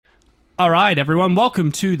All right, everyone,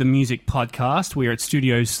 welcome to the Music Podcast. We are at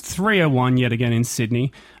Studios 301 yet again in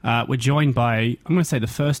Sydney. We're joined by, I'm going to say, the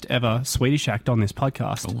first ever Swedish act on this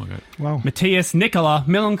podcast. Oh my God. Wow. Matthias, Nicola,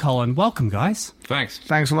 Millencolin. Welcome, guys.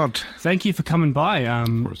 Thanks a lot. Thank you for coming by.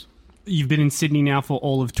 Of course. You've been in Sydney now for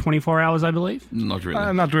all of 24 hours, I believe? Not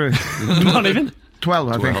really. Not really. Not even? 12,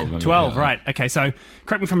 I think. 12, yeah. right. Okay, so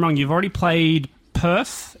correct me if I'm wrong. You've already played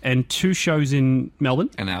Perth and 2 shows in Melbourne.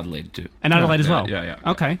 And Adelaide too. And Adelaide as well? Yeah.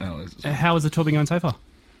 Okay. How has the tour been going so far?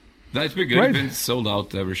 That's been good. Great. It's been sold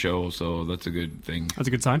out every show, so that's a good thing. That's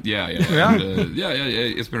a good sign? Yeah. Yeah. And, yeah.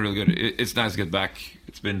 It's been really good. It's nice to get back.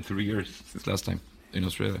 It's been 3 years since last time in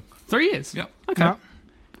Australia. 3 years? Yeah. Okay. Yeah.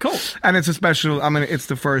 Cool. And it's a special, I mean, it's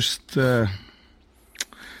the first tour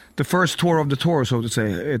of the tour, so to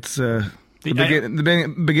say. It's the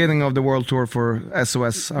beginning of the world tour for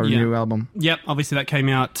SOS, our new album. Yep, obviously that came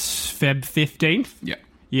out Feb 15th. Yeah.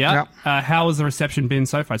 Yeah. How has the reception been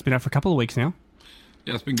so far? It's been out for a couple of weeks now.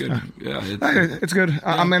 Yeah, it's been good. Yeah. It's good.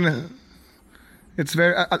 I mean, it's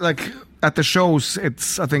very, like, at the shows,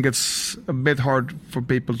 I think it's a bit hard for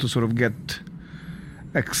people to sort of get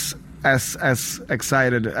as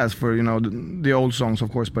excited as for, you know, the old songs,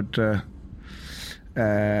 of course, but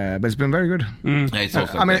it's been very good. Yeah, it's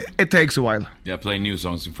also I mean, it takes a while. Yeah, playing new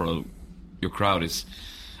songs in front of your crowd is,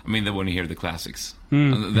 I mean, they want to hear the classics.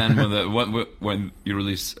 And then when you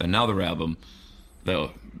release another album, the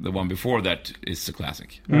one before that is a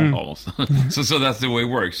classic, almost. so that's the way it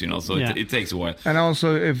works, you know. So it takes a while. And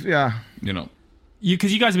also, You know.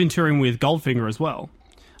 Because you guys have been touring with Goldfinger as well.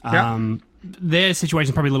 Their situation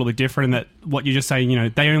is probably a little bit different in that what you're just saying, you know,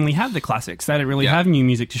 they only have the classics. They don't really have new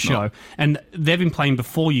music to show. No. And they've been playing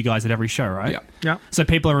before you guys at every show, right? Yeah. So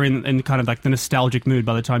people are in kind of like the nostalgic mood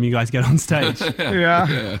by the time you guys get on stage.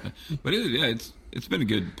 Yeah. But it's been a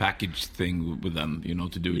good package thing with them, you know,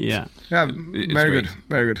 to do it. Yeah, It's very great. good,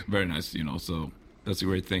 very good. Very nice, you know, so that's a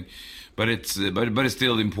great thing. But it's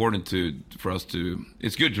still important for us to,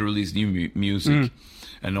 it's good to release new music.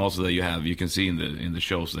 And also that you can see in the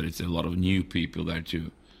shows that it's a lot of new people there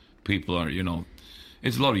too. People are, you know,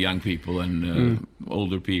 it's a lot of young people and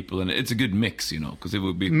older people, and it's a good mix, you know, because it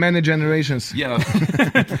would be many generations. Yeah.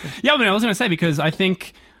 Yeah, I mean, I was going to say, because I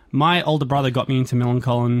think my older brother got me into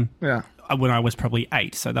Millencolin when I was probably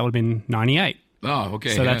 8, so that would have been 98. Oh,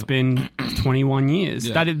 okay. So that's been 21 years.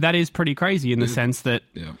 Yeah. That is pretty crazy in the sense that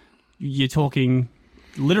you're talking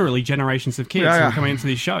literally generations of kids who are coming into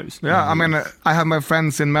these shows. Yeah, I mean, I have my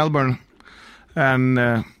friends in Melbourne,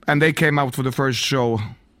 and they came out for the first show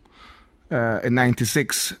in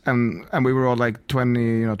 '96, and we were all like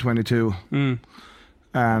 22,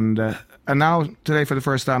 and now today for the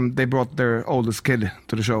first time they brought their oldest kid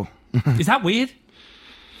to the show. Is that weird?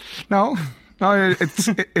 No,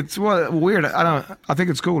 it's well, weird. I think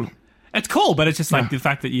it's cool. It's cool, but it's just like the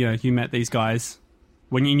fact that you met these guys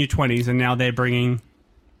when you're in your 20s, and now they're bringing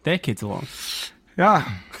their kids along. Yeah,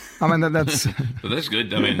 I mean that's. But that's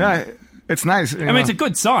good. I mean, it's nice. I mean, it's a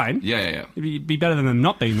good sign. Yeah. It'd be better than them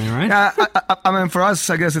not being there, right? Yeah, I mean, for us,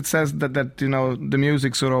 I guess it says that you know the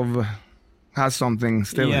music sort of has something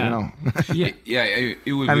still. You know.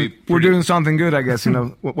 It would and be. we're doing something good, I guess. You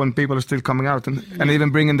know, when people are still coming out and even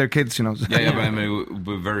bringing their kids. You know. Yeah, but I mean, it would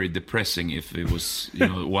be very depressing if it was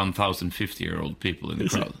 1,050-year-old people in the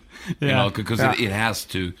crowd. You know, because it has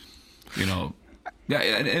to, you know. Yeah,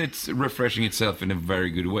 and it's refreshing itself in a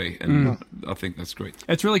very good way, and I think that's great.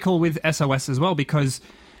 It's really cool with SOS as well, because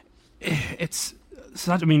it's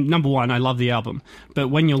such, I mean, number one, I love the album, but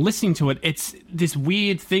when you're listening to it, it's this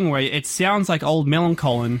weird thing where it sounds like old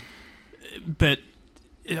Millencolin, but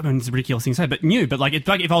I mean, it's a ridiculous thing to say, but new. But like, it's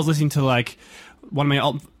like if I was listening to like one of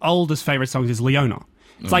my oldest favorite songs is Leona.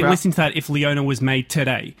 It's like listening to that if Leona was made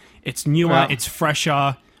today. It's newer, it's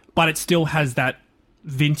fresher, but it still has that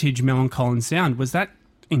vintage Millencolin sound. Was that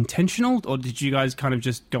intentional, or did you guys kind of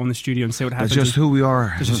just go in the studio and see what happens? It's just who we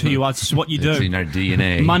are. It's just who you are. It's just what you do. It's in our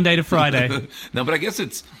DNA. Monday to Friday. No, but I guess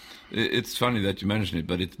it's funny that you mention it.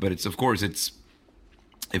 But it's of course it's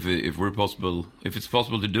if it's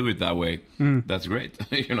possible to do it that way, that's great.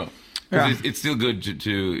 You know, because it's still good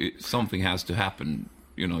to something has to happen.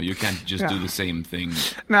 You know, you can't just do the same thing.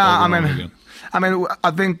 No, I mean, I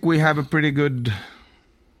think we have a pretty good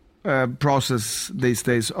process these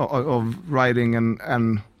days of writing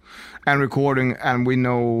and recording, and we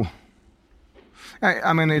know.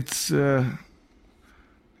 I mean, it's a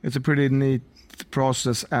pretty neat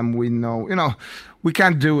process, and we know. You know, we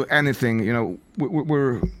can't do anything. You know,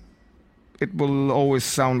 we're. It will always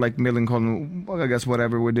sound like Millencolin, I guess,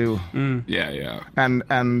 whatever we do. Yeah. And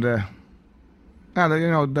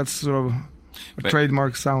you know, that's sort of a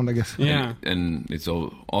trademark sound, I guess. Yeah. And it's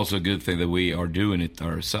also a good thing that we are doing it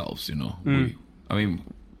ourselves, you know.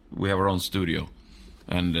 We have our own studio.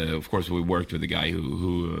 And of course, we worked with the guy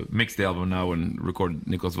who mixed the album now and recorded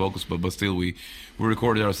Nicholas' vocals, but still we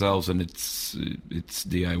recorded ourselves, and it's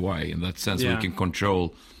DIY in that sense. Yeah. We can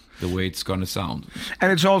control the way it's gonna sound.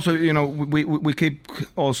 And it's also, you know, we keep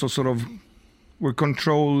also sort of, we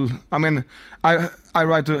control. I mean, I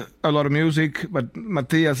write a lot of music, but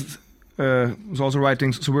Matthias is also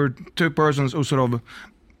writing. So we're two persons who sort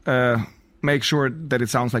of make sure that it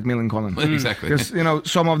sounds like Millencolin. Exactly. Because, you know,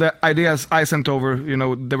 some of the ideas I sent over, you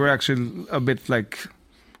know, they were actually a bit like,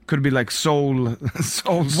 could be like soul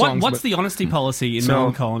songs. What's the honesty policy in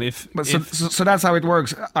Millencolin? So that's how it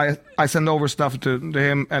works. I send over stuff to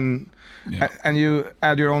him, and you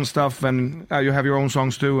add your own stuff, and you have your own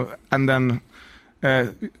songs too, and then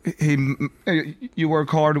you work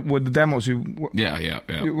hard with the demos. You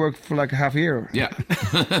work for like a half a year. Yeah.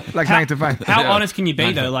 Like 9 to 5. How honest can you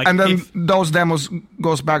be though? Like, and then those demos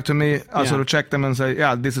goes back to me. I Yeah. sort of check them and say,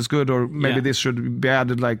 yeah, this is good, or maybe this should be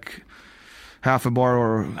added like half a bar.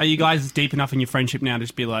 Or are you guys deep enough in your friendship now to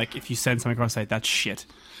just be like, if you send something across, say that's shit,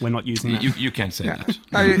 we're not using that? You can't say that.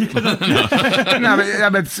 But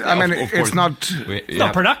I mean, it's not. It's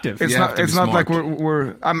not productive. It's not. It's not like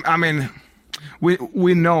we're. I mean,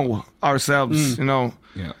 we know ourselves. You know.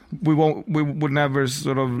 Yeah. We won't. We would never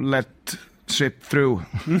sort of let shit through.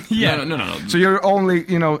 Yeah. No. So you're only,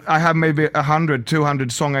 you know, I have maybe 100,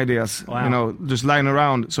 200 song ideas, Wow. you know, just lying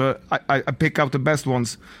around. So I pick out the best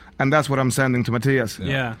ones, and that's what I'm sending to Matthias.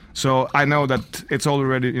 Yeah. So I know that it's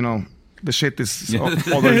already, you know, the shit is already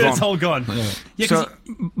gone. It's all gone. Yeah. So,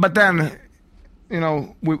 but then, you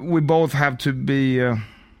know, we both have to be.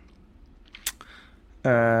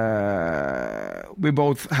 We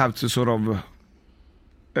both have to sort of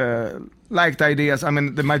like the ideas. I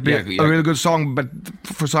mean, there might be a really good song, but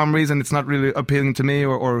for some reason it's not really appealing to me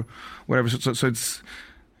or whatever. So it's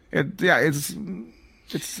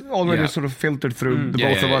already sort of filtered through the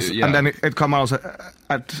both of us, and then it come out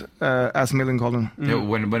as Millencolin. Yeah,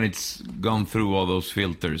 when it's gone through all those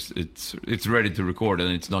filters, it's ready to record,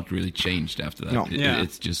 and it's not really changed after that. No.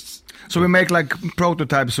 It's just so we make like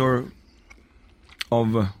prototypes of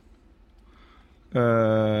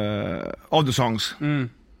the songs.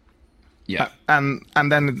 Yeah. And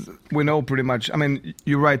then we know pretty much. I mean,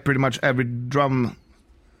 you write pretty much every drum.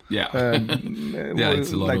 Yeah.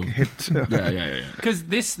 It's a lot like of hit. Yeah. Because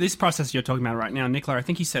this process you're talking about right now, Nicola, I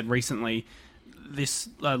think you said recently, this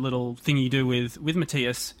little thing you do with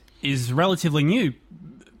Matthias is relatively new.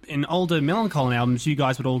 In older Millencolin albums, you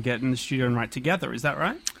guys would all get in the studio and write together. Is that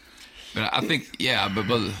right? But I think, but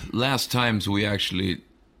last times we actually,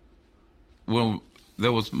 well,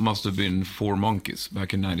 there must have been 4 Monkeys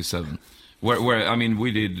back in '97, where I mean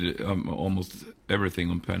we did almost everything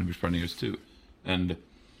on Pioneers Pioneers too, and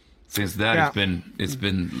since that it's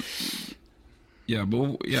been I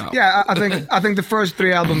think the first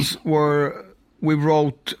 3 albums we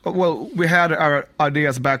had our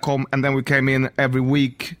ideas back home, and then we came in every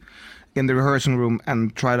week in the rehearsal room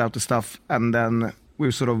and tried out the stuff, and then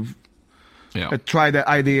we sort of try the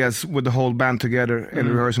ideas with the whole band together in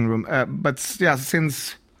the rehearsal room. But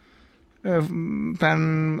since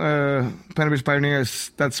Pioneers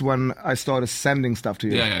Pioneers, that's when I started sending stuff to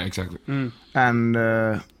you. Yeah, exactly. And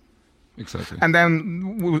exactly. And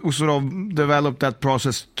then we sort of developed that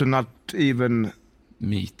process to not even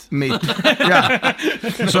meet. Yeah.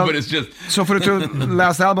 So, but it's just so for the 2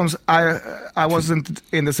 last albums, I wasn't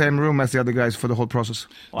in the same room as the other guys for the whole process.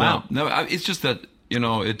 Wow. No, it's just that, you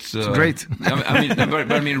know, it's great.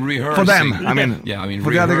 I mean, rehearsing for them. I mean, for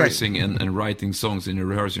rehearsing and writing songs in a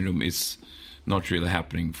rehearsing room is not really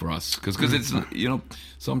happening for us because it's, you know,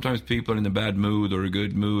 sometimes people are in a bad mood or a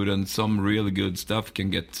good mood, and some really good stuff can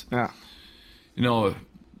get, you know.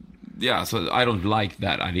 Yeah, so I don't like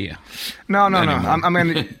that idea. No. I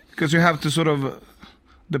mean, because you have to sort of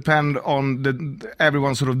depend on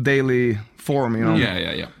everyone's sort of daily form, you know.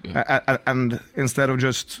 Yeah. And instead of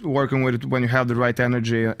just working with it when you have the right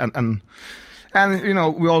energy, and you know,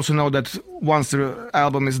 we also know that once the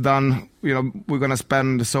album is done, you know, we're gonna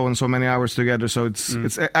spend so and so many hours together. So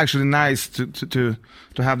it's actually nice to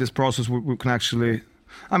have this process where we can actually.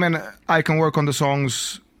 I mean, I can work on the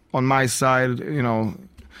songs on my side, you know,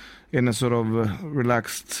 in a sort of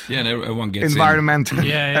relaxed and everyone gets environment.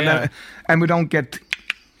 Yeah. And we don't get,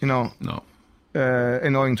 you know,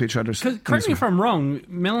 annoying to each other. Correct me if I'm wrong,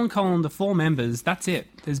 Millencolin, the 4 members, that's it.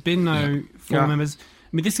 There's been no 4 members.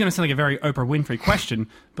 mean, this is going to sound like a very Oprah Winfrey question,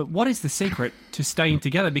 but what is the secret to staying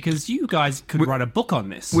together? Because you guys could write a book on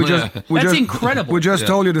this. That's incredible. We just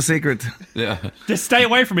told you the secret. Yeah. Just stay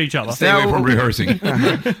away from each other. Stay away from rehearsing.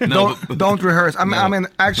 Don't rehearse. I mean,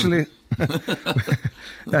 actually,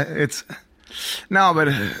 it's no, but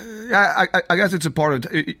I guess it's a part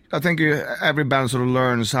of it. I think every band sort of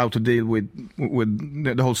learns how to deal with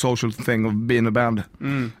the whole social thing of being a band,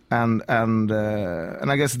 and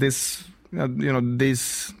I guess this.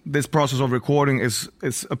 This process of recording is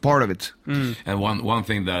a part of it. And one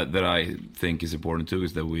thing that I think is important too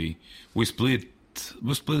is that we split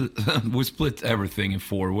everything in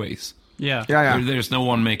 4 ways. Yeah. There's no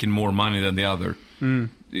one making more money than the other.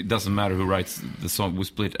 It doesn't matter who writes the song. We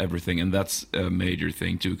split everything, and that's a major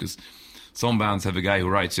thing too. Because some bands have a guy who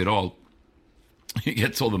writes it all. He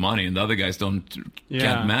gets all the money, and the other guys can't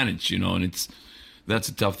manage. And that's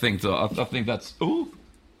a tough thing. So I think that's. Ooh,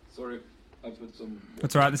 sorry. I put some.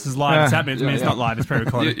 That's all right. This is live. It's happening. It's not live. It's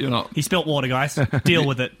pre-recorded. He spilt water, guys. Deal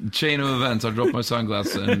with it. Chain of events. I dropped my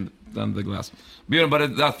sunglasses and then the glass.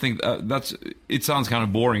 But I think it sounds kind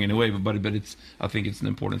of boring in a way, but it's. I think it's an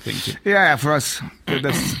important thing too. Yeah, for us, I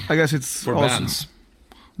guess it's for also bands.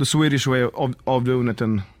 The Swedish way of doing it,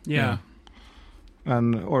 and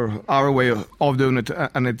or our way of doing it,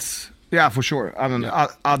 and it's. Yeah, for sure. I mean,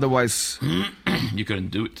 otherwise... You couldn't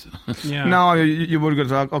do it. Yeah. No, you would go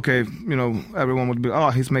to, okay, everyone would be,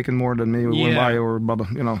 he's making more than me, or why, or blah,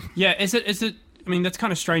 blah, Yeah, is it... I mean, that's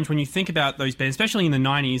kind of strange when you think about those bands, especially in the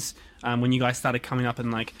 90s, when you guys started coming up,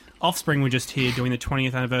 and, like, Offspring were just here doing the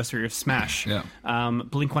 20th anniversary of Smash. Yeah.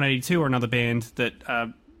 Blink-182 were another band that...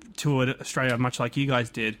 toured Australia much like you guys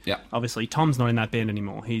did. Yeah. Obviously, Tom's not in that band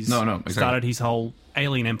anymore. He's exactly. started his whole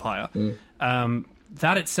alien empire.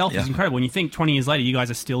 That itself is incredible. When you think 20 years later, you guys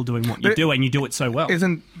are still doing what you do, and you do it so well.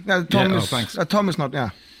 Isn't Tom? Tom is not.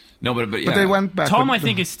 Yeah. No, but they went back. Tom, I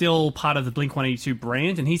think, is still part of the Blink-182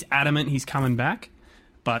 brand, and he's adamant he's coming back.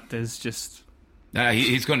 But there's just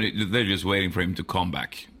he's going to. They're just waiting for him to come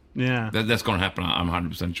back. Yeah, that's going to happen. I'm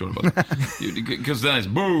 100% sure about it. Because then it's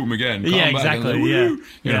boom again. Yeah, exactly. Then,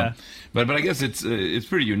 yeah. But I guess it's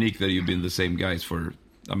pretty unique that you've been the same guys for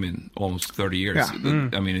almost 30 years. Yeah.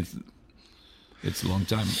 I mean it's a long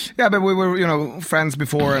time. Yeah, but we were friends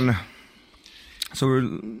before, and so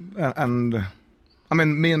me and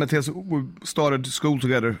Matthias, we started school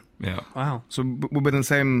together. Yeah. Wow. So we've been in the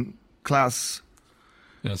same class.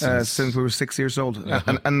 Yeah, since we were 6 years old, Yeah.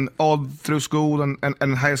 and all through school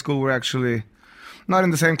and high school, we're actually not in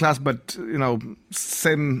the same class, but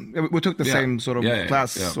same. We took the same sort of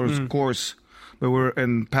class or course, but we're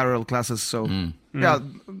in parallel classes. So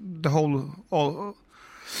the whole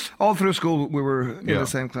all through school we were in the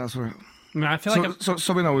same class. I mean, I feel like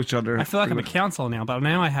so we know each other. I feel like I'm a counselor now, but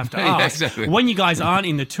now I have to ask: exactly. when you guys aren't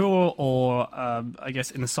in the tour, or I guess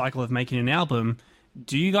in the cycle of making an album,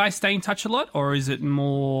 do you guys stay in touch a lot, or is it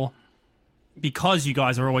more because you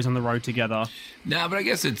guys are always on the road together? Nah, but I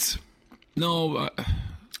guess it's no.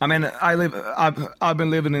 I mean, I've been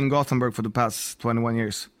living in Gothenburg for the past 21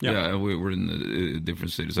 years. Yeah, we're in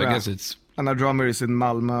different cities. I guess it's. And our drummer is in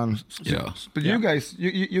Malmö. But you guys,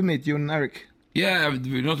 you meet, you and Eric. Yeah,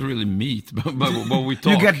 we don't really meet, but we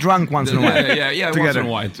talk. You get drunk once in a while. Yeah, once in a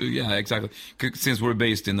while. Yeah, exactly. Since we're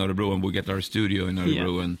based in Örebro and we get our studio in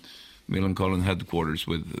Örebro and Millencolin headquarters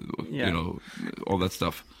with all that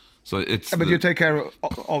stuff. So it's. But you take care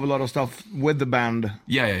of a lot of stuff with the band.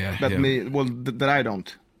 Yeah. That I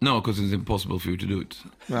don't. No, because it's impossible for you to do it.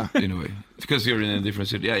 Yeah. In a way, because you're in a different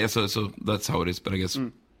city. Yeah. So that's how it is. But I guess.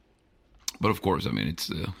 But of course, I mean, it's.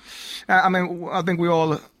 I think we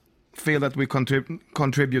all feel that we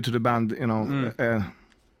contribute to the band, and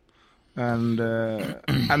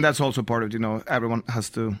that's also part of it. Everyone has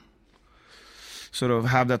to sort of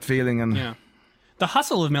have that feeling, and the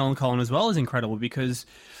hustle of Millencolin as well is incredible because,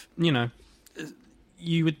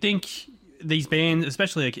 you would think these bands,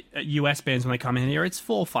 especially like US bands, when they come in here, it's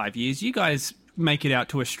 4 or 5 years. You guys make it out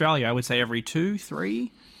to Australia, I would say every 2,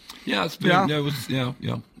 3. Yeah, it's been, yeah.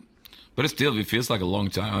 But it feels like a long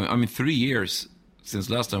time. I mean, 3 years since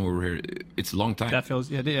last time we were here. It's a long time. That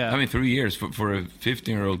feels, yeah. I mean, 3 years for a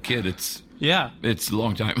 15-year-old kid. It's a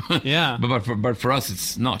long time. Yeah. but for us,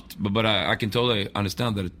 it's not. But I can totally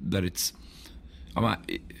understand that it's. 3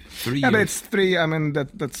 years. Yeah, but it's 3. I mean,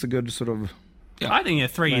 that's a good sort of. Yeah. I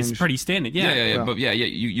think 3 is pretty standard. Yeah. But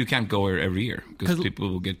you can't go here every year because people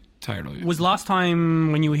will get tired of you. Was last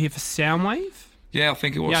time when you were here for Soundwave? Yeah, I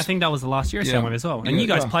think it was. Yeah, I think that was the last year of Soundwave as well. And you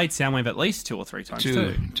guys played Soundwave at least 2 or 3 times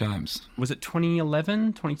too. 2 times. Was it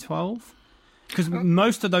 2011, 2012? Because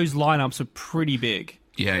most of those lineups are pretty big.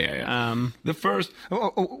 Yeah. The first.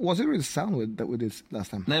 Was it really Soundwave that we did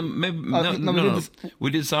last time? No, maybe, no. We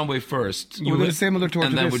did Soundwave first. We did a similar tour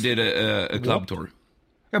and to then this. we did a club tour.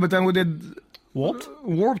 Yeah, but then we did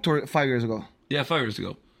Warped Tour 5 years ago. Yeah, 5 years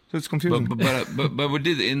ago. So it's confusing. But we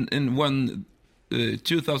did in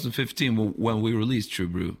 2015 when we released True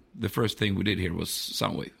Brew. The first thing we did here was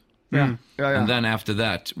Soundwave. Yeah. And then after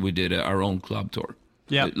that, we did our own club tour.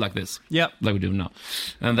 Yeah. Like this. Yeah. Like we do now.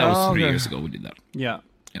 And that was 3 years ago we did that. Yeah.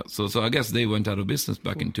 Yeah. So I guess they went out of business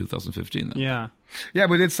back in 2015 then. Yeah. Yeah,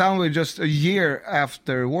 we did Soundwave just a year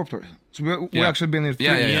after Warped Tour. So we actually been here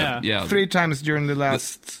 3 times during the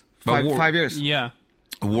last 5 years. Yeah.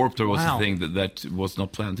 Warped Tour was a thing that was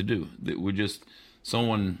not planned to do. We just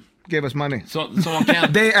someone gave us money. Someone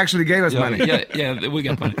canceled. They actually gave us money. Yeah, we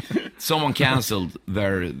got money. Someone canceled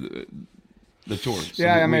the tour. So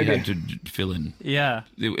we had to fill in. Yeah.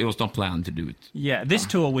 It was not planned to do it. Yeah. This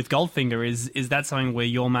tour with Goldfinger is that something where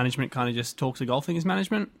your management kind of just talks to Goldfinger's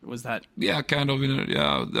management? Was that? Yeah, kind of.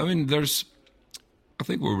 Yeah. I mean, I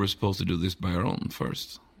think we were supposed to do this by our own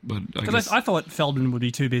first, but because I thought Feldman would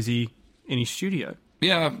be too busy in his studio.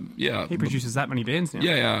 Yeah. He produces that many bands now.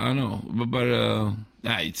 Yeah, I know. But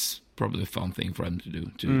it's probably a fun thing for him to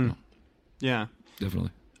do too. You know? Yeah,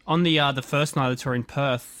 definitely. On the first night of the tour in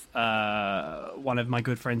Perth, one of my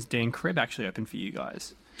good friends, Dan Cribb, actually opened for you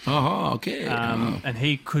guys. Oh, okay. And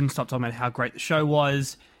he couldn't stop talking about how great the show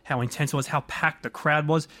was, how intense it was, how packed the crowd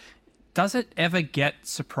was. Does it ever get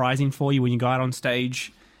surprising for you when you go out on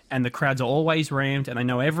stage and the crowds are always rammed and they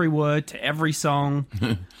know every word to every song?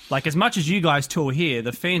 Like, as much as you guys tour here,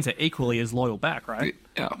 the fans are equally as loyal back, right?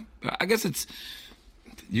 Yeah. I guess it's...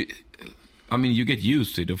 you get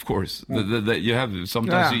used to it, of course. You have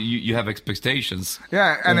sometimes you have expectations.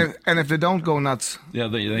 Yeah, and if they don't go nuts,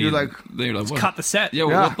 then you're like what? Cut the set. Yeah,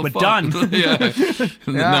 what the we're fuck? done.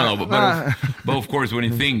 No, but of course, when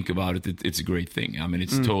you think about it, it's a great thing. I mean,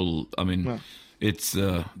 it's total. I mean, it's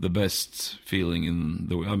the best feeling in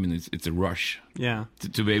the. I mean, it's a rush. Yeah.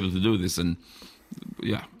 To be able to do this, and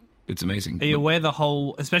it's amazing. Are you aware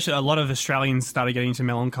especially a lot of Australians started getting into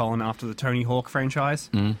Millencolin after the Tony Hawk franchise?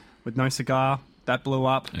 With No Cigar, that blew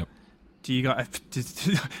up. Yep. Do you guys?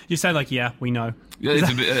 You say like, yeah, we know. Yeah,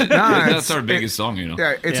 that's our biggest song, you know.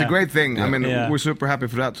 Yeah, it's a great thing. Yeah. I mean, we're super happy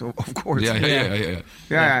for that, of course. Yeah.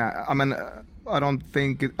 I mean, I don't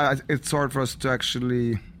think it's hard for us to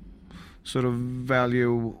actually sort of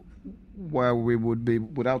value where we would be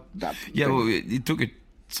without that. Yeah, well, it took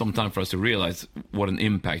some time for us to realize what an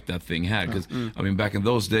impact that thing had. Because I mean, back in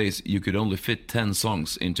those days, you could only fit 10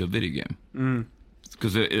 songs into a video game.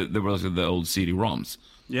 Because there was the old CD-ROMs.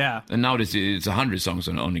 Yeah. And now it's 100 songs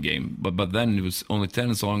on a game. But then it was only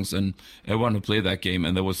 10 songs, and everyone who played that game,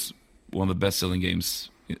 and that was one of the best-selling games.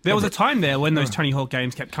 There was a time there when those Tony Hawk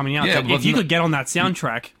games kept coming out. Yeah, so if you could get on that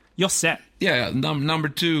soundtrack, you're set. Yeah, number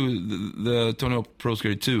 2, the Tony Hawk Pro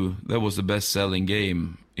Skater 2, that was the best-selling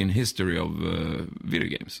game in history of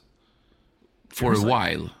video games. For a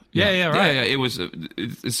while. Yeah, right. Yeah,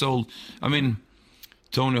 it sold... I mean...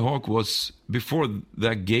 Tony Hawk was, before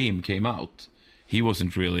that game came out, he was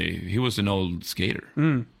an old skater.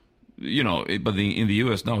 You know, but in the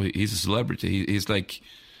US now, he's a celebrity. He's like,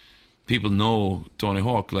 people know Tony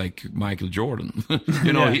Hawk like Michael Jordan.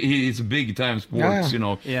 You know, he's a big time sports, you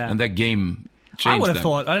know, and that game changed I would have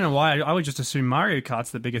thought, I don't know why, I would just assume Mario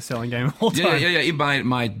Kart's the biggest selling game of all time. Yeah, it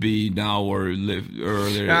might be now or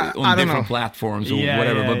earlier on different platforms or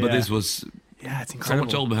whatever, but this was... Yeah, it's incredible. Someone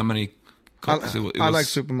told me how many... I like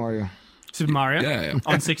Super Mario. Super Mario? Yeah.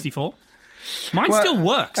 On 64? Mine still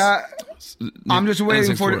works. I'm just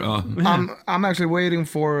waiting for... I'm actually waiting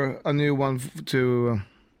for a new one to...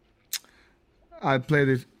 I played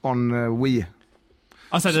it on Wii.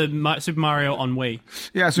 Oh, so the Super Mario on Wii?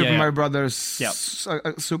 Yeah, Super Mario Brothers... Yep.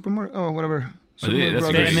 Super Mario... Oh, whatever. Super Mario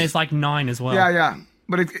Brothers. And there's like 9 as well. Yeah.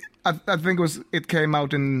 But I think it came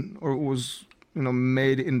out was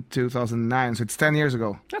made in 2009, so it's 10 years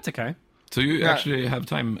ago. That's okay. So you actually have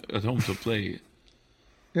time at home to play?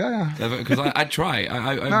 Yeah. Because I try.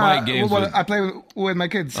 I buy games. I play with my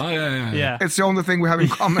kids. Oh, yeah. It's the only thing we have in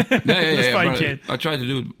common. Yeah. I try to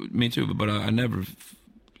do it, me too, but I never,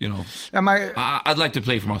 I'd like to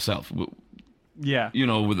play for myself. Yeah.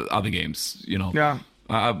 With other games, Yeah.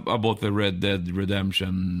 I bought the Red Dead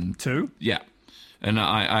Redemption 2? Yeah. And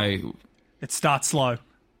I... It starts slow.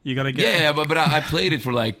 You gotta get... Yeah, but I played it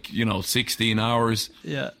for 16 hours.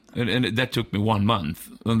 Yeah. And that took me 1 month.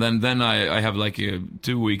 And then I have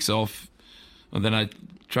 2 weeks off. And then I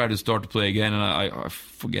try to start to play again, and I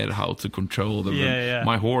forget how to control them.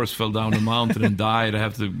 My horse fell down the mountain and died. I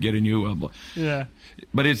have to get a new one. Yeah.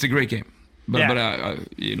 But it's a great game. But Yeah.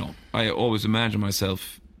 but I always imagine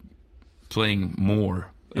myself playing more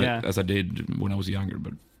as I did when I was younger.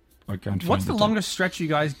 But I can't. What's find the time. longest stretch you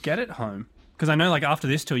guys get at home? Because I know, like, after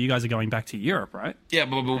this tour, you guys are going back to Europe, right? Yeah,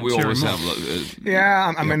 but we Cheering always up. have.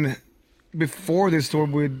 Yeah, I mean, before this tour,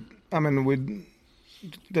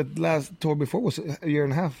 that last tour before was a year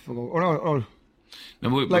and a half ago, or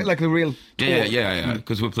like the real tour. Yeah.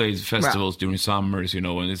 Because we played festivals during summers, and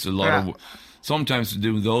it's a lot of. Sometimes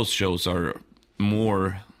doing those shows are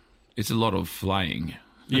more. It's a lot of flying.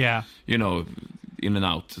 Yeah. In and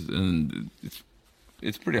out, and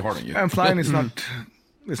it's pretty hard on you. And flying is not,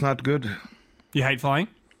 it's not good. You hate flying?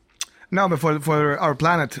 No, but for our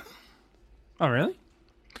planet, Oh, really?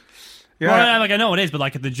 yeah. Well, I know it is, but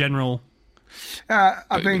like at the general...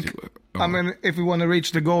 I think. I mean, if we want to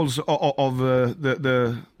reach the goals of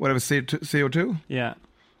the whatever CO2 Yeah.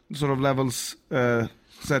 sort of levels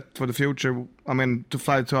set for the future, I mean, to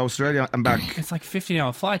fly to Australia and back. It's like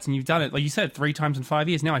 15-hour flights, and you've done it, like you said, 3 times in 5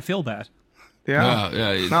 years. Now I feel bad. Yeah.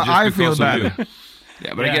 it's No, just I feel because of bad. you.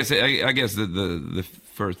 Yeah, but Yeah. I guess the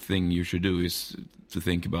first thing you should do is to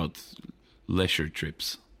think about leisure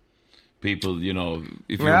trips. People,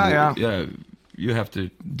 if you're you have to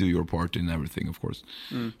do your part in everything, of course.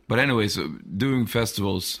 But anyways, doing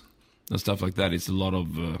festivals and stuff like that, it's a lot of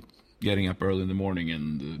getting up early in the morning,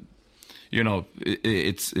 and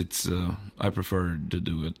it's I prefer to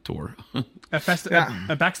do a tour.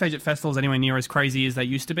 A backstage at festivals anywhere near as crazy as they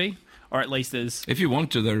used to be, or at least as If you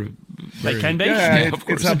want to, they can be. Yeah, of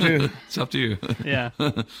course. it's up to you. It's up to you. Yeah.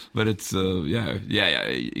 But it's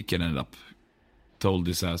it can end up total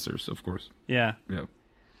disasters, of course. Yeah. Yeah.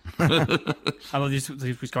 I love this.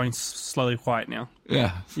 He's going slowly quiet now.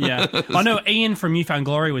 Yeah. Yeah. I know Ian from Newfound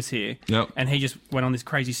Glory was here. Yep. And he just went on this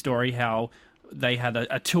crazy story how they had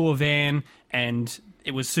a tour van and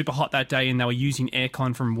it was super hot that day and they were using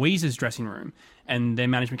aircon from Weezer's dressing room. And their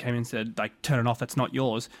management came in and said, like, turn it off, that's not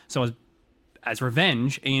yours. So as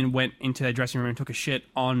revenge, Ian went into their dressing room and took a shit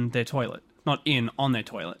on their toilet. Not on their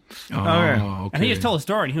toilet. Okay. And he just told a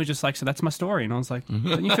story, and he was just like, "So that's my story." And I was like,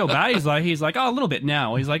 "Don't you feel bad?" He's like, "Oh, a little bit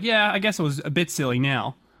now." He's like, "Yeah, I guess it was a bit silly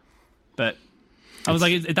now," but I was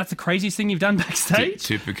like, "That's the craziest thing you've done backstage."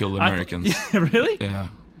 Typical Americans. Yeah, really? Yeah.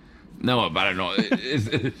 No, but I don't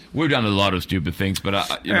know. We've done a lot of stupid things, but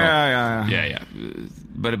yeah.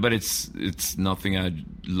 But it's nothing I'd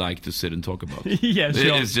like to sit and talk about. Yeah,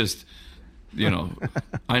 sure. It's just.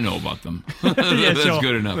 I know about them. Yeah, That's sure.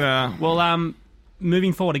 good enough. Yeah. Well,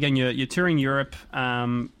 moving forward again, you're touring Europe.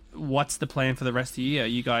 What's the plan for the rest of the year? Are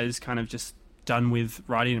you guys kind of just done with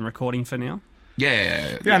writing and recording for now?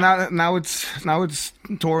 Yeah. Now it's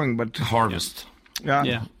touring, but Harvest. yeah.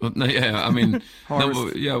 Yeah. But, yeah, I mean,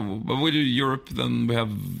 Harvest. but we do Europe, then we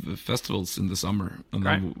have festivals in the summer, and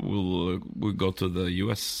then we'll go to the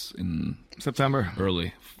US in September.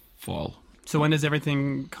 early fall. So when does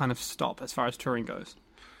everything kind of stop as far as touring goes?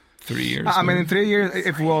 3 years. I mean, in 3 years,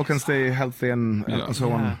 if we all can stay healthy and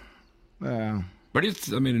so on. But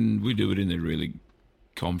I mean, we do it in a really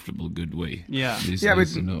comfortable, good way. Yeah. These Yeah,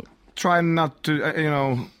 days, but try not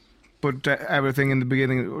to, put everything in the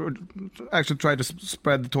beginning. Or actually, try to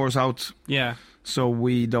spread the tours out Yeah. so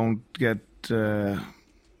we don't get,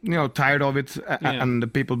 tired of it, and the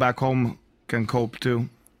people back home can cope too.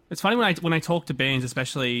 It's funny when I talk to bands,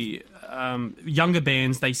 especially younger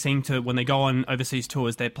bands, they seem to, when they go on overseas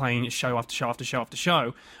tours, they're playing show after show after show after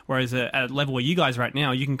show. Whereas at a level where you guys are right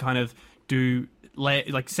now, you can kind of do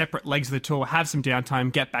like separate legs of the tour, have some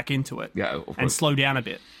downtime, get back into it, Yeah, of course. and slow down a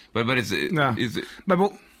bit. But is it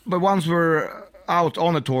But once we're out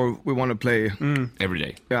on a tour, we want to play. every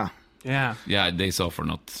day? Yeah. Yeah. Yeah, days off or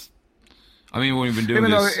not. I mean, when we've been doing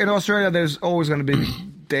Even though this. in Australia there's always going to be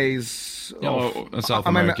days off. South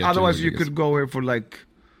I mean, America, otherwise too, I you guess. could go here for like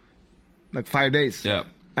 5 days. Yeah.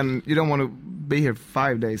 And you don't want to be here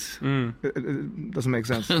 5 days. It doesn't make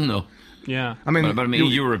sense. No. Yeah. I mean, But I mean,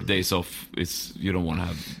 Europe days off, you don't want to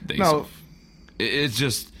have days No. off. It's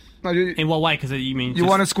just. no, In what way? Because you mean you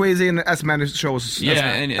want to squeeze in as many shows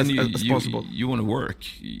And as possible. you want to work.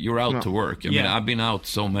 You're out to work. I mean, Yeah. I've been out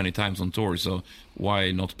so many times on tour, so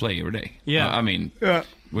why not play every day? Yeah. I mean, Yeah.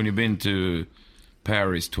 when you've been to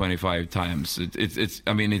Paris 25 times, it's.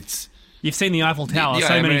 I mean, it's. You've seen the Eiffel Tower yeah,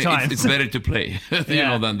 so I many mean, times. It's better to play,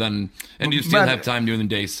 Yeah. than and you still But- have time during the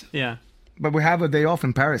days. Yeah. But we have a day off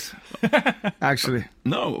in Paris, actually.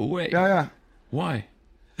 No way. Yeah. Why?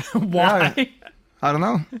 Why? I don't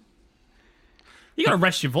know. You got to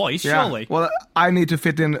rest your voice, Yeah. surely. Well, I need to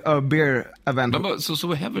fit in a beer event So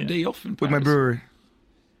we have a day off in Paris. with my brewery.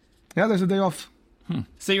 Yeah, there's a day off.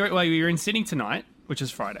 So you're in Sydney tonight, which is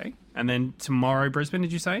Friday, and then tomorrow Brisbane.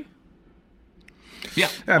 Did you say?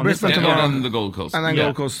 Brisbane and tomorrow, then the Gold Coast. and then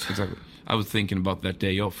Gold Coast. Exactly. I was thinking about that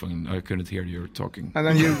day off, and I couldn't hear you talking. And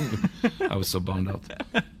then you, I was so bummed out.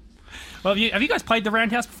 Well, have you guys played the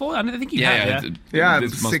Roundhouse before? I don't think you have.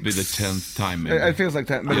 This must be the 10th time. Maybe. it feels like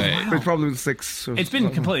 10, but it's probably 6. It's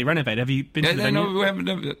been completely renovated. Have you been to the venue? No, we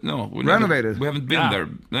haven't. No, Renovated? We haven't been there.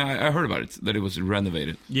 I heard about it, that it was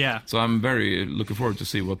renovated. Yeah. So I'm very looking forward to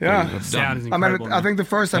see what they have Sound is done. incredible. I think the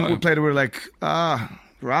first time we played, we were like,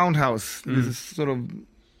 Roundhouse. This is sort of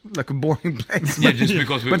like a boring place. Yeah, just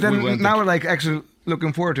because we But then we went now we're like actually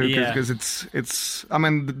looking forward to it Yeah. because it's. I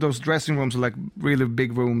mean, those dressing rooms are like really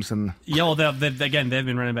big rooms, and Yeah, well, they've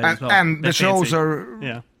been renovated as well. and the They're shows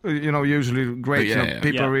fancy. are usually great.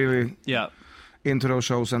 People are really into those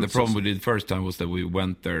shows. And The problem we did first time was that we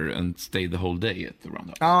went there and stayed the whole day at the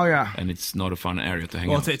Roundhouse. Oh yeah. And it's not a fun area to hang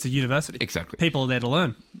Well, out. it's a university. Exactly. People are there to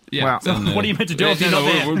learn. Yeah. Well, So what are you meant to do if you're not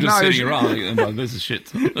there? We're just No, sitting you- around and like, this is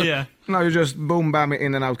shit. Yeah. No, you just boom bam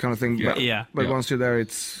in and out kind of thing. Yeah. But, Yeah. but Yeah. once you're there,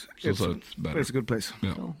 it's better. it's a good place.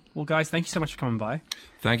 Yeah. Well, guys, thank you so much for coming by.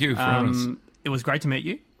 Thank you for having us. It was great to meet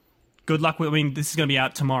you. Good luck. This is going to be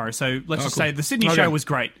out tomorrow, so let's just cool. say the Sydney Okay. show was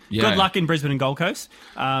great. Yeah. Good luck in Brisbane and Gold Coast.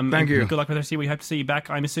 Thank you. Good luck with the rest of the year. We hope to see you back,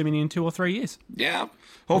 I'm assuming, in 2 or 3 years. Yeah.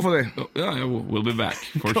 Hopefully. We'll be back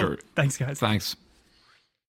for sure. Thanks, guys. Thanks.